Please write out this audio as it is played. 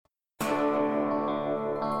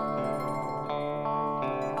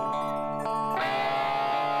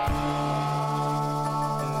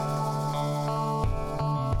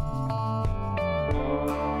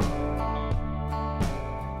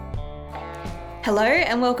Hello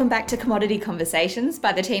and welcome back to Commodity Conversations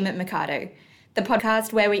by the team at Mercado, the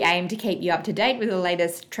podcast where we aim to keep you up to date with the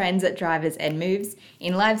latest trends, drivers and moves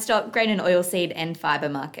in livestock, grain and oilseed and fibre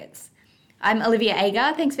markets. I'm Olivia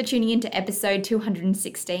Agar, thanks for tuning in to episode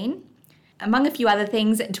 216. Among a few other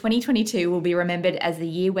things, 2022 will be remembered as the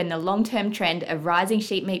year when the long-term trend of rising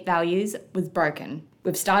sheep meat values was broken.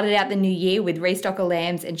 We've started out the new year with restocker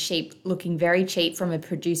lambs and sheep looking very cheap from a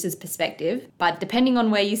producer's perspective, but depending on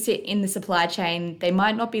where you sit in the supply chain, they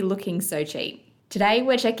might not be looking so cheap. Today,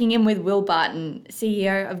 we're checking in with Will Barton,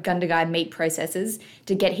 CEO of Gundagai Meat Processors,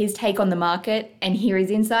 to get his take on the market and hear his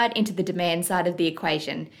insight into the demand side of the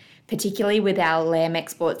equation, particularly with our lamb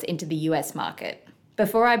exports into the US market.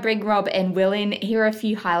 Before I bring Rob and Will in, here are a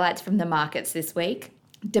few highlights from the markets this week.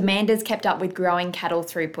 Demand has kept up with growing cattle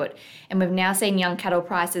throughput, and we've now seen young cattle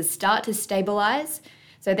prices start to stabilise.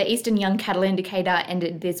 So the Eastern Young Cattle Indicator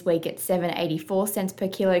ended this week at 7.84 cents per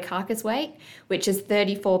kilo carcass weight, which is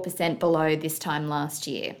 34% below this time last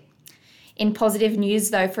year. In positive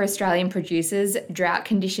news though for Australian producers, drought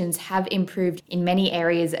conditions have improved in many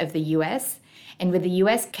areas of the US. And with the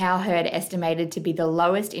US cow herd estimated to be the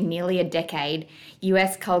lowest in nearly a decade,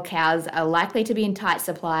 US cull cows are likely to be in tight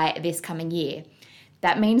supply this coming year.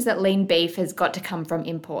 That means that lean beef has got to come from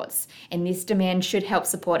imports, and this demand should help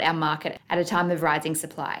support our market at a time of rising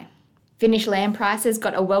supply. Finished lamb prices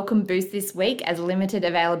got a welcome boost this week as limited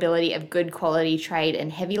availability of good quality trade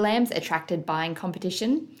and heavy lambs attracted buying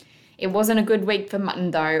competition. It wasn't a good week for mutton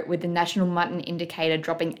though, with the National Mutton Indicator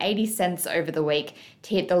dropping 80 cents over the week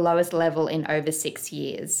to hit the lowest level in over 6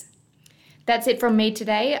 years. That's it from me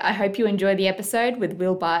today. I hope you enjoy the episode with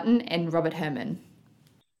Will Barton and Robert Herman.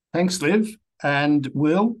 Thanks, Liv. And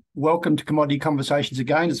Will, welcome to Commodity Conversations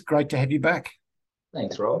again. It's great to have you back.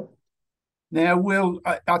 Thanks, Rob. Now, Will,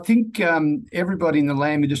 I think everybody in the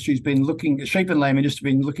lamb industry has been looking, sheep and lamb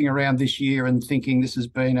industry, been looking around this year and thinking this has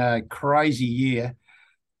been a crazy year.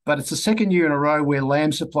 But it's the second year in a row where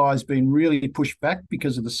lamb supply has been really pushed back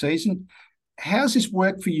because of the season. How's this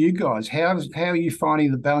work for you guys? How are you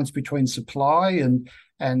finding the balance between supply and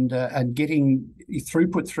getting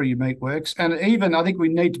throughput through your meat works? And even I think we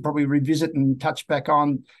need to probably revisit and touch back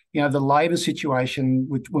on, the labour situation,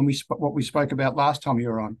 which what we spoke about last time you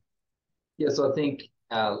were on. Yes, I think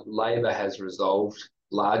labour has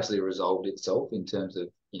largely resolved itself in terms of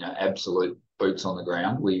absolute boots on the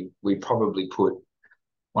ground. We probably put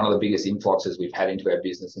one of the biggest influxes we've had into our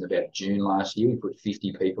business in about June last year. We put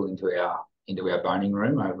 50 people into our boning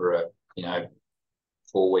room over a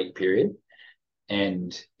 4-week period.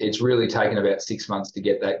 And it's really taken about 6 months to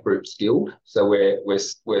get that group skilled. So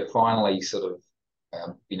we're finally sort of,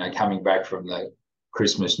 coming back from the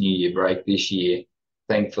Christmas New Year break this year,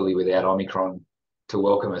 thankfully without Omicron to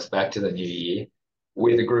welcome us back to the new year,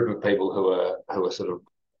 with a group of people who are sort of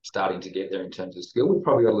starting to get there in terms of skill. We've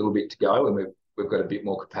probably got a little bit to go, and we've got a bit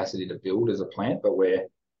more capacity to build as a plant, but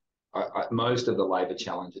most of the labour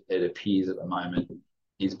challenge, it appears at the moment,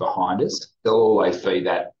 is behind us. There'll always be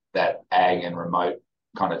that ag and remote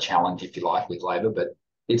kind of challenge, if you like, with labour, but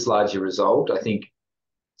it's largely resolved. I think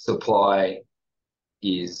supply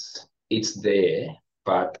it's there,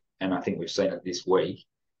 and I think we've seen it this week,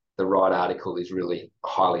 the right article is really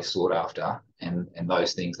highly sought after, and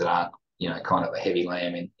those things that aren't, kind of a heavy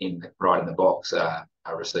lamb right in the box are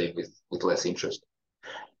received with less interest.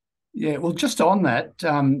 Yeah, well, just on that,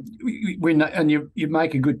 and you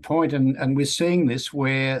make a good point, and we're seeing this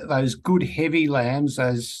where those good heavy lambs,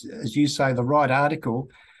 as you say, the right article,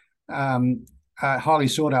 are highly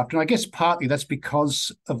sought after. And I guess partly that's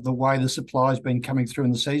because of the way the supply has been coming through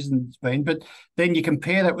in the season it's been. But then you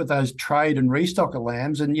compare that with those trade and restocker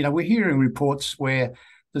lambs, and we're hearing reports where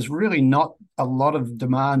there's really not a lot of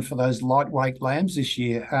demand for those lightweight lambs this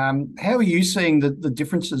year. How are you seeing the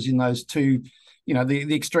differences in those two?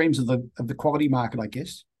 The extremes of the quality market, I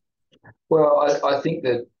guess. Well, I think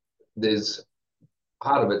that there's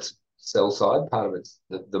part of it's sell side, part of it's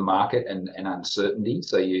the market and uncertainty.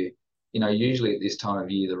 So usually at this time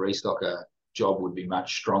of year, the restocker job would be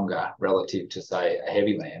much stronger relative to, say, a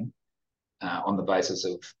heavy lamb, on the basis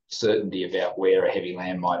of certainty about where a heavy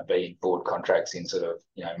lamb might be in forward contracts in sort of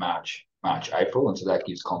March, April, and so that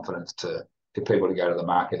gives confidence to people to go to the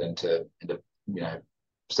market and to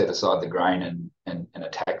set aside the grain and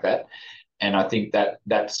attack that. And I think that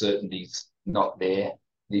certainty's not there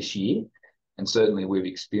this year. And certainly we've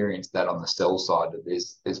experienced that on the sell side, that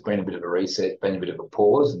there's been a bit of a reset, been a bit of a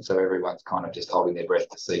pause, and so everyone's kind of just holding their breath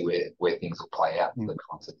to see where things will play out for the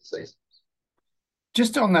balance of the season.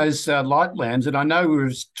 Just on those light lambs, and I know we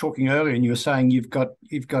were talking earlier, and you were saying you've got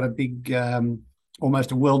a big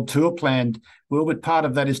almost a world tour planned, Will, but part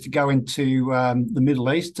of that is to go into the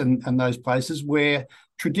Middle East and those places where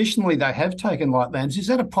traditionally they have taken light lambs. Is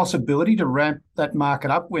that a possibility to ramp that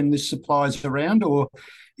market up when this supply is around, or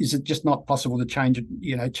is it just not possible to change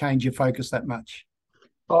your focus that much?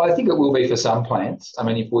 Well, I think it will be for some plants. I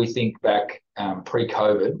mean, if we think back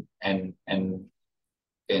pre-COVID and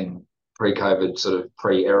pre-COVID, sort of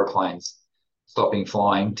pre-aeroplanes stopping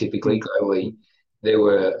flying, typically globally, there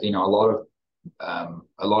were a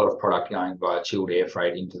lot of product going via chilled air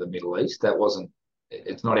freight into the Middle East.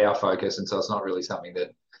 It's not our focus, and so it's not really something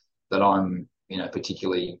that I'm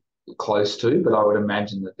particularly close to. But I would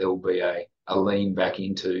imagine that there will be a lean back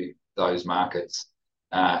into those markets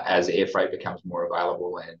as air freight becomes more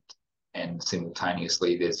available, and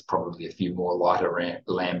simultaneously there's probably a few more lighter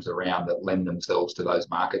lambs around that lend themselves to those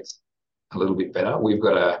markets a little bit better. We've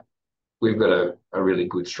got a really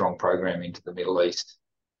good, strong program into the Middle East,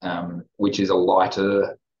 which is a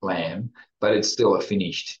lighter lamb, but it's still a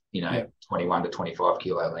finished, 21 to 25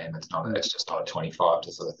 kilo lamb. It's just not a 25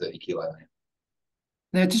 to sort of 30 kilo lamb.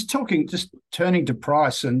 Now, just turning to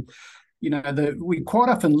price, and we quite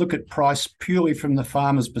often look at price purely from the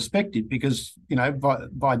farmer's perspective because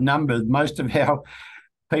by number, most of our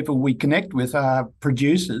people we connect with are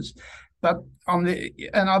producers. But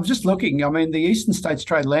and I'm just looking, I mean, the Eastern States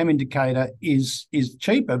Trade Lamb Indicator is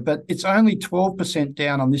cheaper, but it's only 12%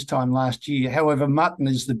 down on this time last year. However, mutton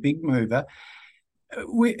is the big mover.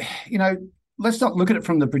 Let's not look at it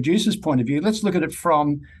from the producer's point of view. Let's look at it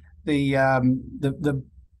from the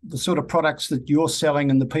sort of products that you're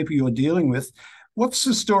selling and the people you're dealing with. What's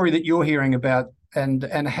the story that you're hearing about, and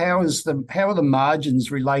how are the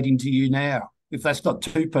margins relating to you now? If that's not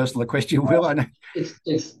too personal a question, Will, I know.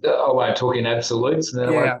 I won't talk in absolutes. And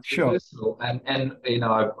yeah, sure. Personal. And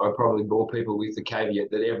I probably bore people with the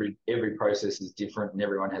caveat that every process is different and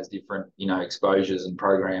everyone has different, exposures and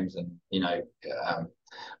programs and,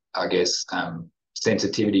 I guess,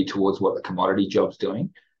 sensitivity towards what the commodity job's doing.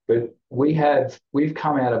 But we've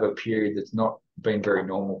come out of a period that's not been very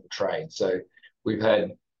normal for trade. So we've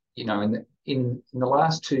had, in the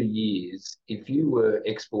last 2 years, if you were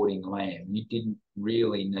exporting lamb, you didn't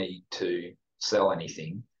really need to sell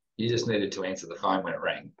anything. You just needed to answer the phone when it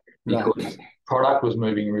rang, because product was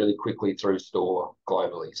moving really quickly through store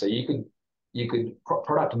globally. So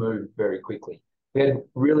product move very quickly. We had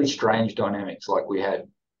really strange dynamics, like we had,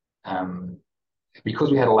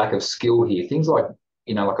 because we had a lack of skill here, things like,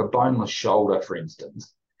 like a boneless shoulder, for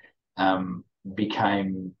instance,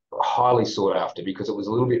 became highly sought after because it was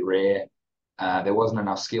a little bit rare. There wasn't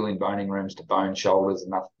enough skill in boning rooms to bone shoulders,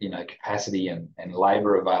 enough, capacity and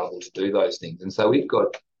labour available to do those things. And so it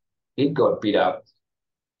got bid up,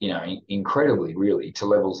 incredibly, really, to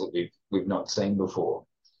levels that we've not seen before.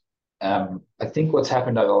 I think what's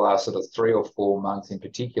happened over the last sort of 3 or 4 months in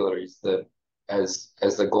particular is that as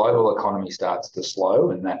the global economy starts to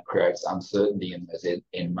slow, and that creates uncertainty in those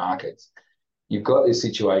end markets, you've got this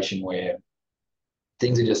situation where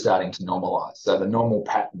things are just starting to normalise. So the normal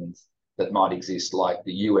patterns that might exist, like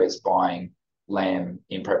the US buying lamb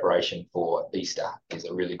in preparation for Easter, is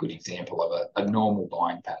a really good example of a normal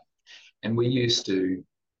buying pattern. And we used to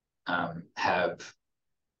have,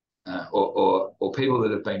 or people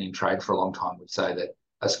that have been in trade for a long time would say that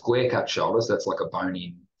a square cut shoulder, so that's like a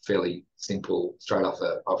bone-in, fairly simple, straight off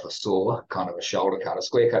a saw, kind of a shoulder cut, a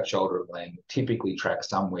square cut shoulder of lamb typically tracks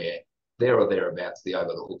somewhere there or thereabouts the over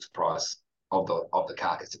the hooks price of the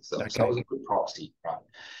carcass itself. Okay. So it was a good proxy, right?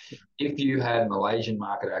 If you had Malaysian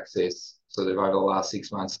market access sort of over the last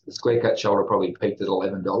 6 months, the square cut shoulder probably peaked at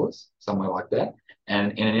 $11, somewhere like that.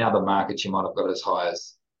 And in any other markets, you might have got as high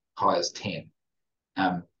as 10.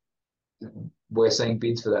 We're seeing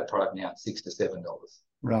bids for that product now at $6 to $7.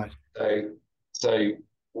 Right. So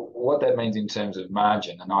what that means in terms of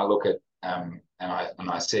margin, and I look at, and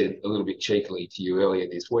I said a little bit cheekily to you earlier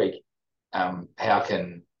this week, how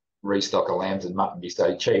can restock of lambs and mutton be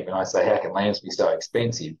so cheap? And I say, how can lambs be so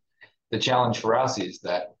expensive? The challenge for us is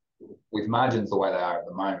that with margins the way they are at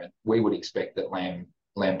the moment, we would expect that lamb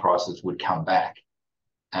prices would come back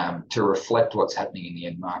to reflect what's happening in the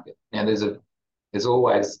end market. Now, there's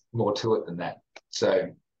always more to it than that.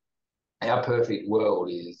 So our perfect world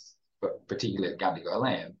is, particularly at Gundagai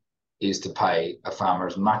Lamb, is to pay a farmer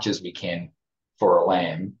as much as we can for a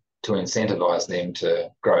lamb to incentivise them to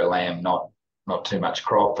grow lamb, not too much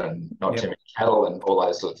crop and not too many cattle and all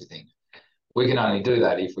those sorts of things. We can only do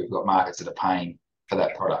that if we've got markets that are paying for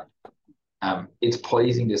that product. It's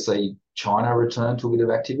pleasing to see China return to a bit of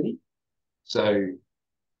activity. So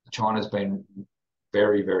China's been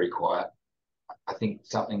very, very quiet. I think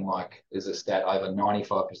something like, there's a stat, over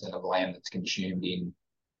 95% of lamb that's consumed in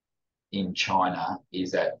in China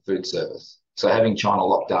is at food service. So having China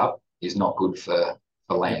locked up is not good for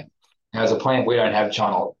lamb. Now, as a plant, we don't have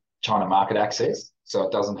China market access, so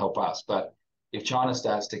it doesn't help us. But if China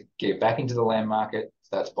starts to get back into the lamb market,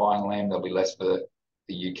 starts buying lamb, there'll be less for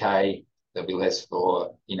the UK, there'll be less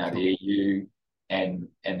for the EU and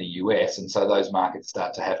the US, and so those markets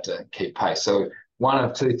start to have to keep pace. So one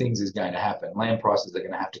of two things is going to happen: lamb prices are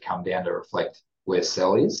going to have to come down to reflect where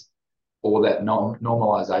sell is, or that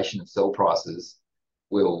normalization of sell prices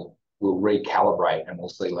will recalibrate, and we'll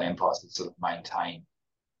see lamb prices sort of maintain,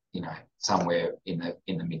 somewhere in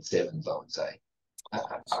the mid sevens, I would say.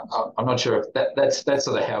 I'm not sure if that's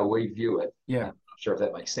sort of how we view it. Yeah, I'm not sure if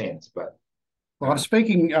that makes sense, but. Well, I'm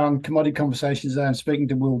speaking on Commodity Conversations there. I'm speaking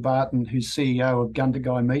to Will Barton, who's CEO of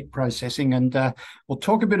Gundagai Meat Processing, and we'll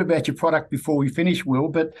talk a bit about your product before we finish, Will.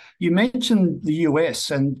 But you mentioned the US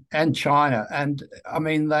and China, and I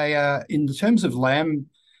mean they are, in terms of the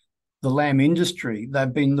lamb industry,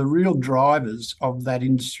 they've been the real drivers of the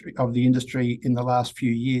industry in the last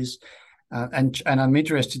few years. And I'm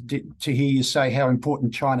interested to hear you say how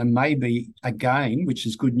important China may be again, which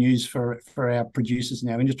is good news for our producers in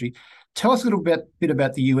our industry. Tell us a little bit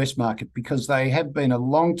about the US market, because they have been a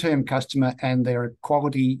long-term customer and they're a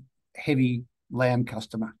quality, heavy lamb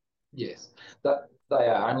customer. Yes, they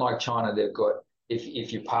are. Unlike China, they've got,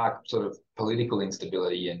 if you park sort of political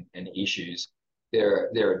instability and issues, they're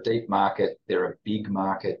a deep market, they're a big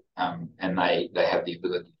market, and they have the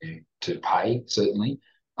ability to pay, certainly.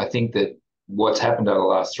 I think that what's happened over the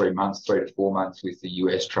last 3 to 4 months with the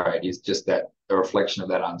US trade is just a reflection of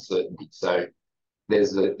that uncertainty. So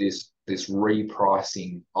there's this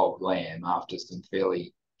repricing of lamb after some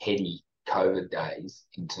fairly heady COVID days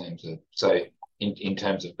in terms of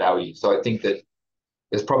value. So I think that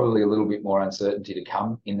there's probably a little bit more uncertainty to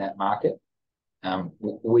come in that market.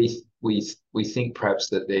 We think perhaps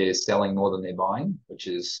that they're selling more than they're buying,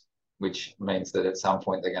 which means that at some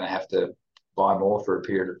point they're going to have to buy more for a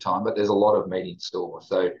period of time. But there's a lot of meat in store.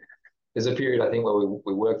 So there's a period, I think, where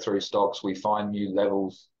we work through stocks, we find new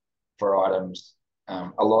levels for items.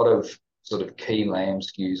 A lot of sort of key lamb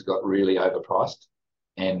SKUs got really overpriced,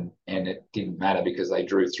 and it didn't matter because they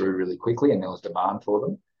drew through really quickly and there was demand for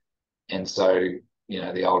them. And so,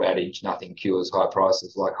 the old adage, nothing cures high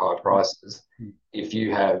prices like high prices. If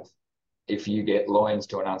you get loins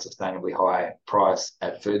to an unsustainably high price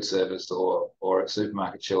at food service or at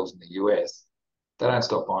supermarket shelves in the US, they don't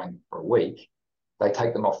stop buying for a week. They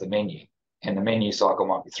take them off the menu, and the menu cycle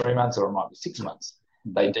might be 3 months or it might be 6 months.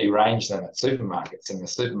 They derange them at supermarkets, and the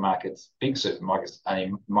supermarkets, big supermarkets,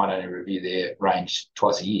 might only review their range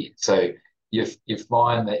twice a year. So you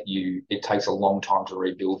find that it takes a long time to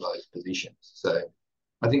rebuild those positions. So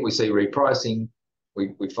I think we see repricing,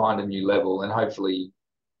 we find a new level, and hopefully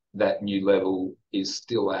that new level is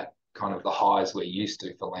still at kind of the highs we're used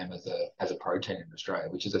to for lamb as a protein in Australia,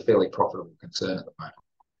 which is a fairly profitable concern at the moment.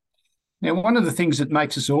 Now, one of the things that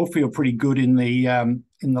makes us all feel pretty good in the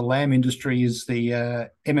lamb industry is the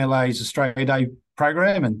MLA's Australia Day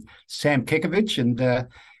program, and Sam Kekovich, and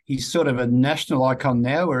he's sort of a national icon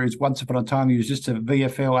now, whereas once upon a time he was just a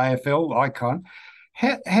VFL, AFL icon.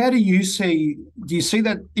 How do you see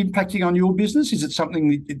that impacting on your business? Is it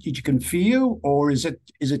something that you can feel, or is it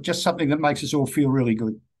just something that makes us all feel really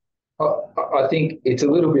good? I think it's a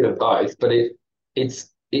little bit of both, but it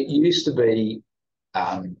used to be.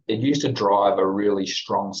 It used to drive a really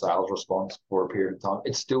strong sales response for a period of time.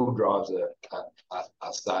 It still drives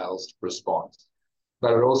a sales response,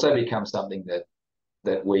 but it also becomes something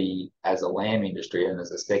that we, as a lamb industry and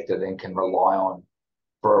as a sector, then can rely on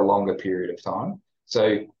for a longer period of time.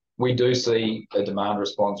 So we do see a demand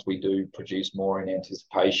response. We do produce more in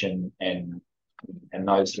anticipation, and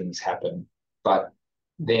those things happen. But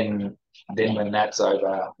then when that's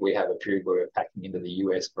over, we have a period where we're packing into the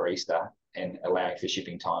US for Easter and allowing for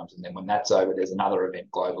shipping times. And then when that's over, there's another event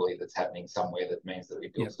globally that's happening somewhere that means that we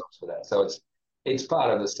build stocks for that. So it's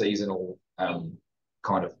part of the seasonal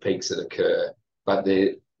kind of peaks that occur, but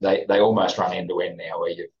they almost run end to end now,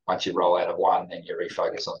 where once you roll out of one, then you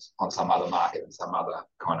refocus on some other market and some other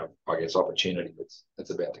kind of, I guess, opportunity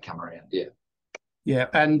that's about to come around. Yeah. Yeah,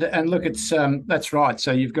 and look, it's that's right.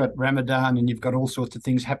 So you've got Ramadan and you've got all sorts of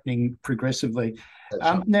things happening progressively.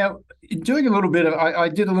 Right. Now, doing a little bit of, I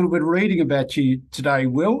did a little bit of reading about you today,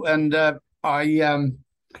 Will, and I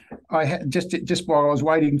had just while I was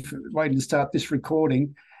waiting to start this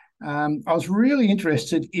recording, I was really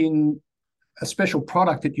interested in a special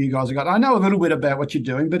product that you guys have got. I know a little bit about what you're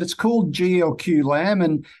doing, but it's called GLQ Lamb,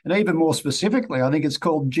 and even more specifically, I think it's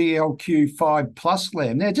called GLQ 5 Plus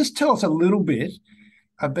Lamb. Now, just tell us a little bit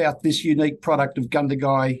about this unique product of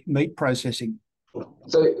Gundagai Meat Processing.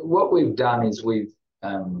 So what we've done is we've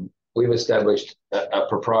established a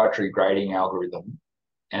proprietary grading algorithm,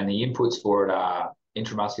 and the inputs for it are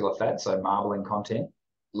intramuscular fat, so marbling content,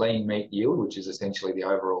 lean meat yield, which is essentially the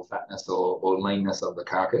overall fatness or leanness of the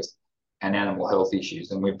carcass, and animal health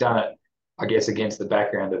issues. And we've done it, I guess, against the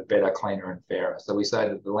background of better, cleaner, and fairer. So we say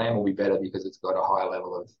that the lamb will be better because it's got a higher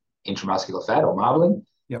level of intramuscular fat or marbling.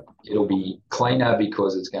 Yep. It'll be cleaner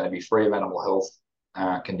because it's going to be free of animal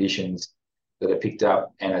health conditions that are picked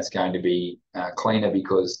up, and it's going to be cleaner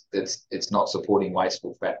because it's not supporting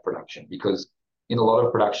wasteful fat production. Because in a lot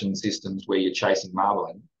of production systems where you're chasing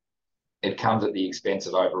marbling, it comes at the expense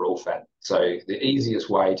of overall fat. So the easiest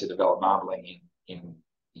way to develop marbling in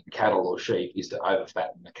cattle or sheep is to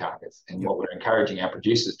overfatten the carcass. And what we're encouraging our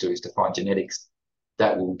producers to is to find genetics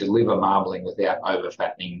that will deliver marbling without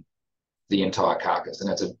overfattening the entire carcass. And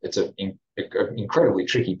it's an incredibly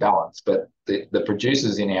tricky balance. But the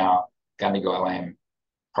producers in our Gundagai lamb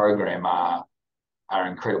program are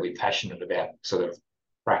incredibly passionate about sort of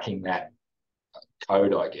cracking that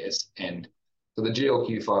code, I guess. And so the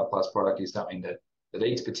GLQ5 Plus product is something that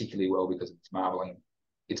eats particularly well because of its marbling.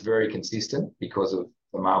 It's very consistent because of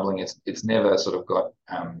the marbling. It's never sort of got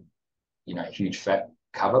huge fat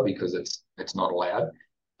cover because it's not allowed.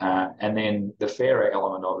 And then the fairer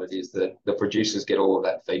element of it is that the producers get all of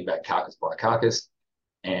that feedback carcass by carcass,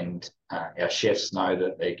 and our chefs know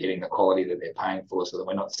that they're getting the quality that they're paying for, so that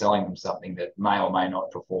we're not selling them something that may or may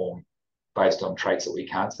not perform based on traits that we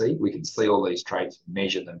can't see. We can see all these traits,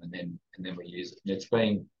 measure them, and then we use it. And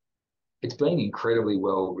it's been incredibly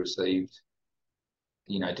well received,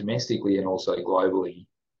 domestically and also globally,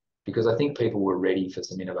 because I think people were ready for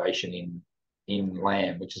some innovation in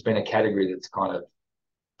lamb, which has been a category that's kind of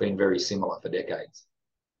been very similar for decades.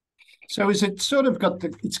 So is it sort of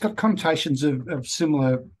it's got connotations of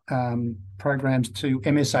similar programs to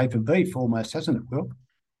MSA for beef almost, hasn't it, Will?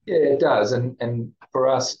 Yeah, it does. And for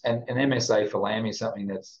us, and MSA for lamb is something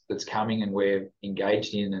that's coming, and we're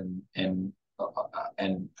engaged in and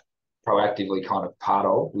proactively kind of part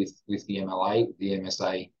of with the MLA, the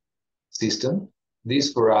MSA system.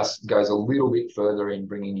 This for us goes a little bit further in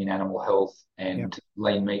bringing in animal health and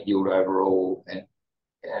lean meat yield overall,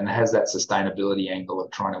 and has that sustainability angle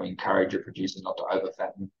of trying to encourage a producer not to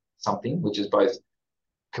overfatten something, which is both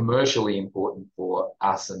commercially important for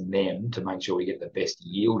us and them to make sure we get the best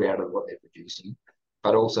yield out of what they're producing,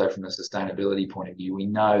 but also from a sustainability point of view, we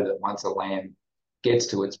know that once a lamb gets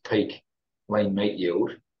to its peak lean meat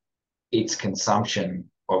yield, its consumption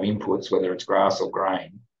of inputs, whether it's grass or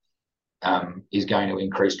grain, is going to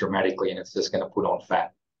increase dramatically, and it's just going to put on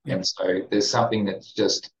fat. And so there's something that's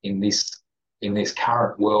just in this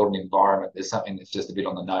current world and environment, there's something that's just a bit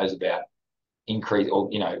on the nose about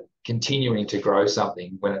continuing to grow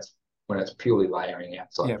something when it's purely layering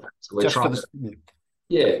outside. So we're trying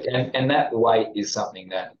and that weight is something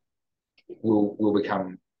that will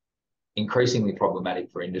become increasingly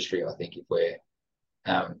problematic for industry, I think, if we're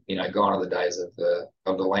gone are the days of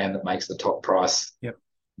the lamb that makes the top price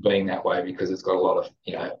being that way, because it's got a lot of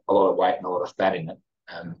weight and a lot of fat in it.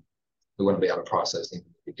 We want to be able to price those things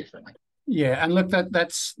a bit differently. Yeah, and look,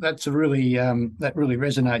 that's a really that really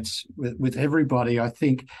resonates with everybody. I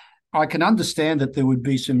think I can understand that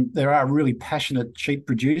there are really passionate sheep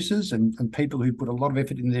producers and people who put a lot of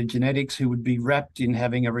effort in their genetics, who would be wrapped in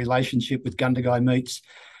having a relationship with Gundagai Meats,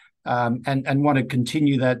 and want to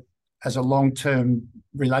continue that as a long-term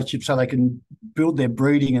relationship so they can build their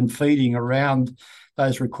breeding and feeding around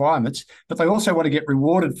those requirements. But they also want to get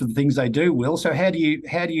rewarded for the things they do, Will. So how do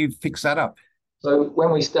you fix that up? So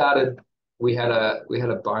when we started, we had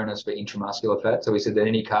a bonus for intramuscular fat. So we said that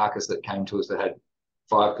any carcass that came to us that had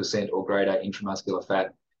 5% or greater intramuscular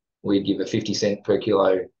fat, we'd give a 50 cent per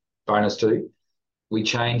kilo bonus to. We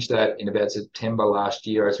changed that in about September last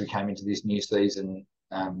year as we came into this new season,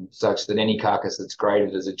 such that any carcass that's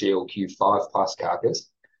graded as a GLQ5 plus carcass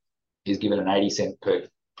is given an 80 cent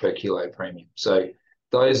per kilo premium. So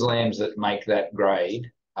those lambs that make that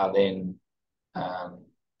grade are then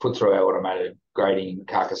put through our automated grading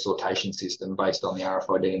carcass sortation system based on the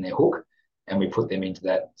RFID in their hook, and we put them into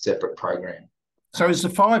that separate program. So is the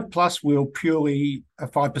 5+ Will purely a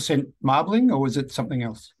 5% marbling, or is it something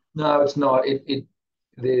else? No, it's not. In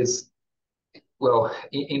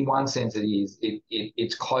one sense it is.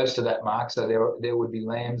 It's close to that mark. So there would be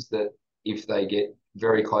lambs that if they get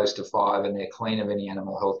very close to 5 and they're clean of any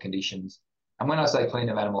animal health conditions, and when I say clean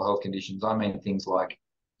of animal health conditions, I mean things like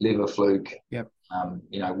liver fluke,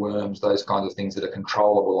 worms, those kinds of things that are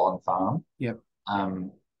controllable on farm.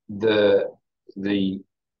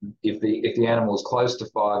 If the animal is close to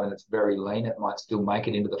 5 and it's very lean, it might still make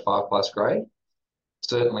it into the 5+ grade.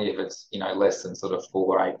 certainly if it's, less than sort of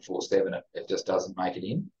 4.8, 4.7, it just doesn't make it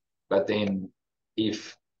in. But then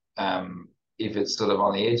if it's sort of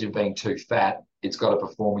on the edge of being too fat, it's got to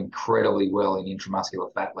perform incredibly well in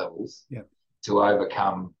intramuscular fat levels to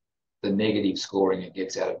overcome the negative scoring it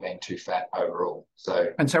gets out of being too fat overall.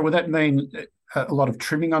 So would that mean a lot of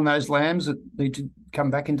trimming on those lambs that need to come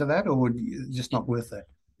back into that, or would it just not worth that?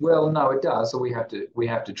 Well, no, it does. So we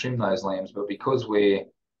have to trim those lambs, but because we're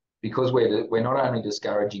not only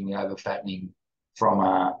discouraging the overfattening from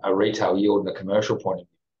a retail yield and a commercial point of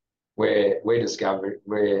view, we're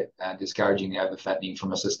discouraging the overfattening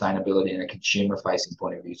from a sustainability and a consumer-facing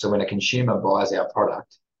point of view. So when a consumer buys our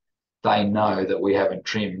product, they know that we haven't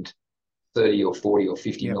trimmed 30 or 40 or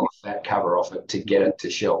 50 mil of fat cover off it to get it to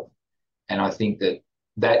shelf. And I think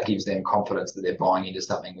that gives them confidence that they're buying into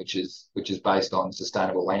something which is based on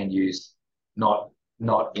sustainable land use, not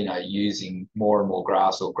using more and more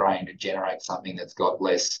grass or grain to generate something that's got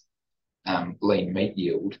less lean meat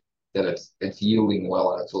yield, that it's yielding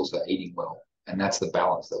well and it's also eating well. And that's the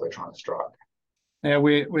balance that we're trying to strike. Now,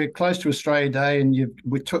 we're close to Australia Day, and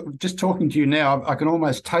just talking to you now, I can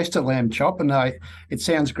almost taste a lamb chop, and it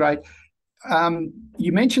sounds great.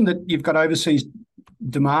 You mentioned that you've got overseas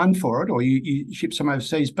demand for it, or you ship some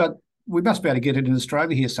overseas, but we must be able to get it in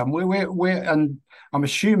Australia here somewhere. Where and I'm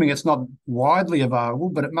assuming it's not widely available,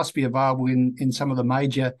 but it must be available in some of the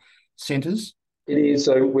major centres. It is.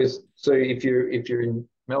 So if you're in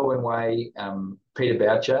Melbourne Way, Peter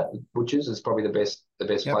Boucher Butchers is probably the best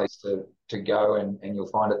place to go, and you'll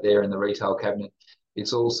find it there in the retail cabinet.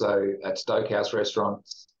 It's also at Stokehouse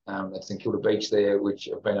Restaurants at St Kilda Beach there, which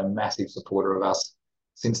have been a massive supporter of us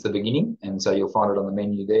since the beginning, and so you'll find it on the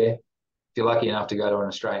menu there. If you're lucky enough to go to an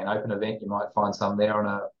Australian Open event, you might find some there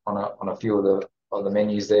on a few of the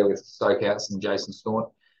menus there with Stokehouse and Jason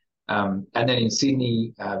Staunton. And then in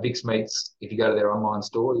Sydney, Vix Meats, if you go to their online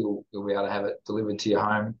store, you'll be able to have it delivered to your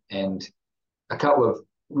home. And a couple of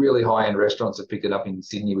really high-end restaurants have picked it up in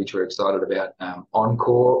Sydney, which we're excited about.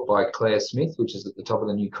 Encore by Claire Smith, which is at the top of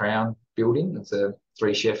the new Crown building. It's a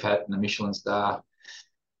 3-chef hat and a Michelin star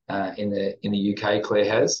in the UK, Claire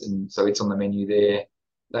has. And so it's on the menu there.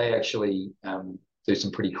 They actually do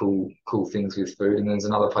some pretty cool things with food. And there's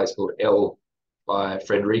another place called Elle by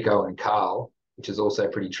Frederico and Carl, which is also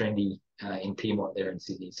pretty trendy in Pyrmont there in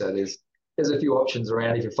Sydney. So there's a few options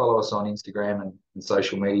around. If you follow us on Instagram and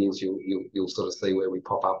social medias, you'll sort of see where we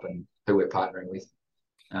pop up and who we're partnering with.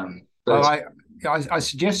 I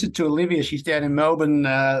suggested to Olivia, she's down in Melbourne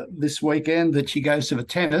this weekend, that she goes to the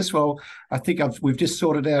tennis. Well, I think we've just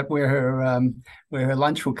sorted out where her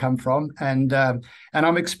lunch will come from, and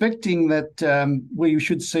I'm expecting that we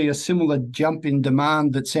should see a similar jump in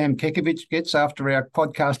demand that Sam Kekovich gets after our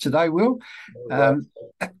podcast today, Will.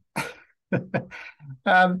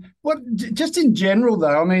 Just in general,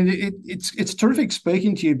 though, I mean, it's terrific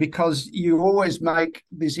speaking to you, because you always make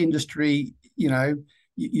this industry,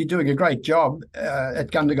 you're doing a great job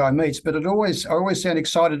at Gundagai Meats, but I always sound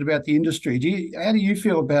excited about the industry. How do you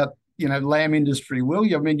feel about lamb industry, Will?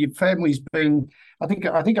 I mean, your family's been, I think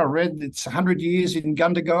I read it's 100 years in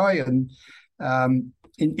Gundagai and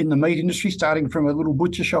in the meat industry, starting from a little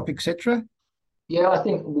butcher shop, etc. Yeah, I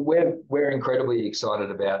think we're incredibly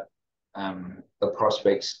excited about the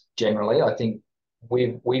prospects generally. I think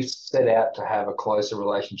we've set out to have a closer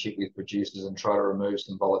relationship with producers and try to remove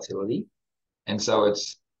some volatility. And so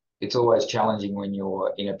it's always challenging when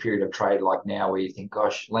you're in a period of trade like now, where you think,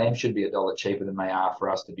 gosh, lamb should be $1 cheaper than they are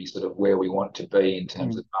for us to be sort of where we want to be in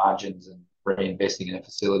terms of margins and reinvesting in a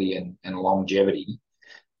facility and longevity.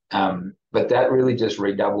 But that really just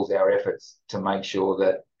redoubles our efforts to make sure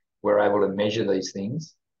that we're able to measure these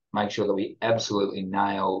things, make sure that we absolutely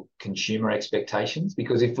nail consumer expectations.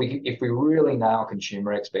 Because if we really nail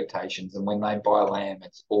consumer expectations, and when they buy lamb,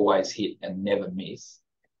 it's always hit and never miss,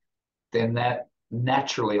 then that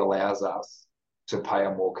naturally allows us to pay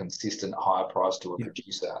a more consistent, higher price to a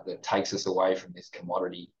producer that takes us away from this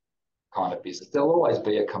commodity kind of business. There'll always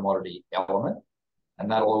be a commodity element,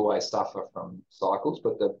 and that'll always suffer from cycles.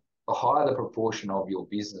 But the higher the proportion of your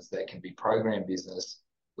business that can be program business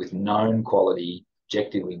with known quality,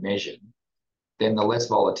 objectively measured, then the less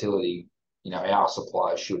volatility, our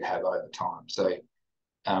suppliers should have over time. So,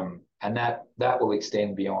 and that will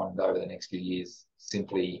extend beyond over the next few years,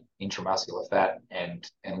 simply intramuscular fat and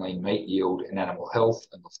lean meat yield and animal health,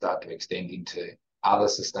 and will start to extend into other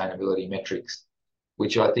sustainability metrics,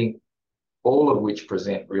 which I think all of which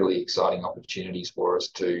present really exciting opportunities for us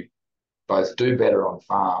to both do better on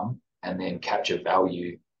farm and then capture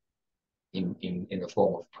value in the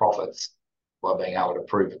form of profits by being able to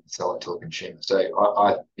prove it and sell it to a consumer.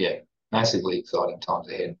 So massively exciting times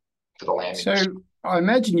ahead for the lamb industry. I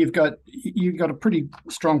imagine you've got a pretty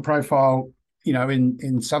strong profile,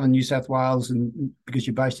 in southern New South Wales, and because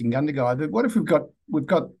you're based in Gundagai. But what if we've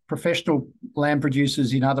got professional lamb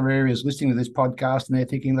producers in other areas listening to this podcast, and they're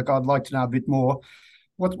thinking, look, I'd like to know a bit more.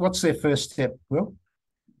 What's their first step, Will?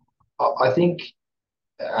 I think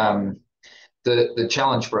the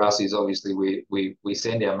challenge for us is obviously we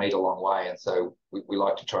send our meat a long way, and so we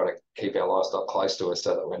like to try to keep our livestock close to us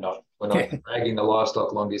so that we're not dragging the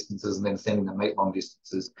livestock long distances and then sending the meat long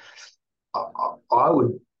distances.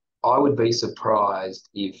 I would be surprised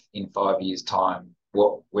if in 5 years' time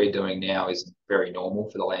what we're doing now isn't very normal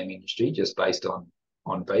for the lamb industry, just based on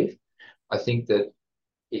beef. I think that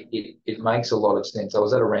it makes a lot of sense. I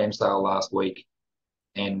was at a ram sale last week,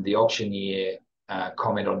 and the auctioneer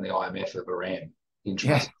comment on the IMF of a ram, the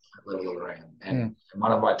intramuscular level of a ram. And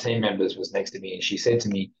one of my team members was next to me, and she said to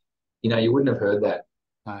me, you wouldn't have heard that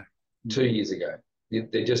 2 years ago.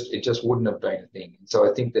 It just wouldn't have been a thing. And so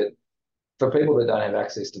I think that for people that don't have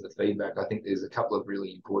access to the feedback, I think there's a couple of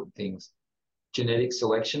really important things. Genetic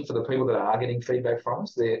selection, for the people that are getting feedback from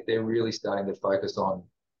us, they're really starting to focus on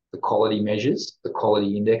the quality measures, the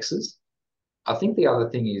quality indexes. I think the other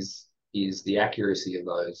thing is the accuracy of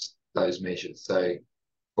those measures. So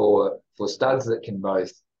for studs that can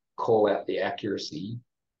both call out the accuracy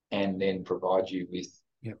and then provide you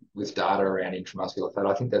with data around intramuscular fat,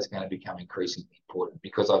 I think that's going to become increasingly important,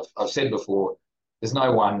 because I've said before, there's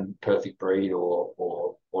no one perfect breed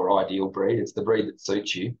or ideal breed. It's the breed that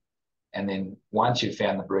suits you. And then once you've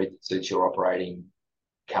found the breed that suits your operating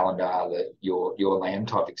calendar, your lamb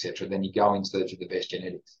type, etc., then you go in search of the best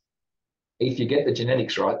genetics. If you get the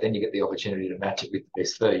genetics right, then you get the opportunity to match it with the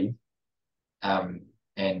best feed.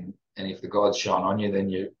 And if the gods shine on you, then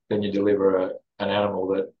you deliver an animal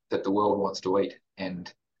that the world wants to eat.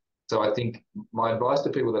 And so I think my advice to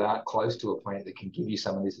people that aren't close to a plant that can give you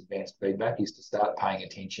some of this advanced feedback is to start paying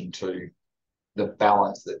attention to the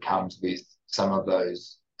balance that comes with some of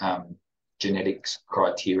those genetics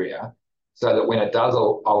criteria, so that when it does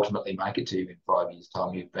ultimately make it to you in 5 years'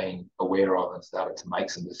 time, you've been aware of and started to make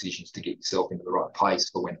some decisions to get yourself into the right place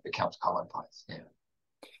for when it becomes commonplace. Yeah.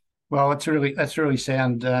 Well, that's really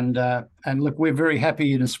sound, and look, we're very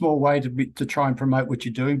happy in a small way to try and promote what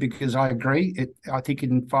you're doing, because I agree. I think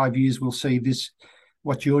in 5 years we'll see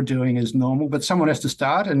what you're doing as normal, but someone has to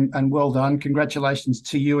start, and well done. Congratulations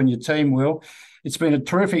to you and your team, Will. It's been a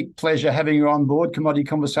terrific pleasure having you on board Commodity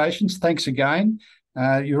Conversations. Thanks again.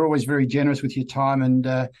 You're always very generous with your time, and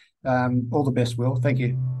all the best, Will. Thank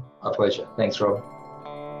you. My pleasure. Thanks, Rob.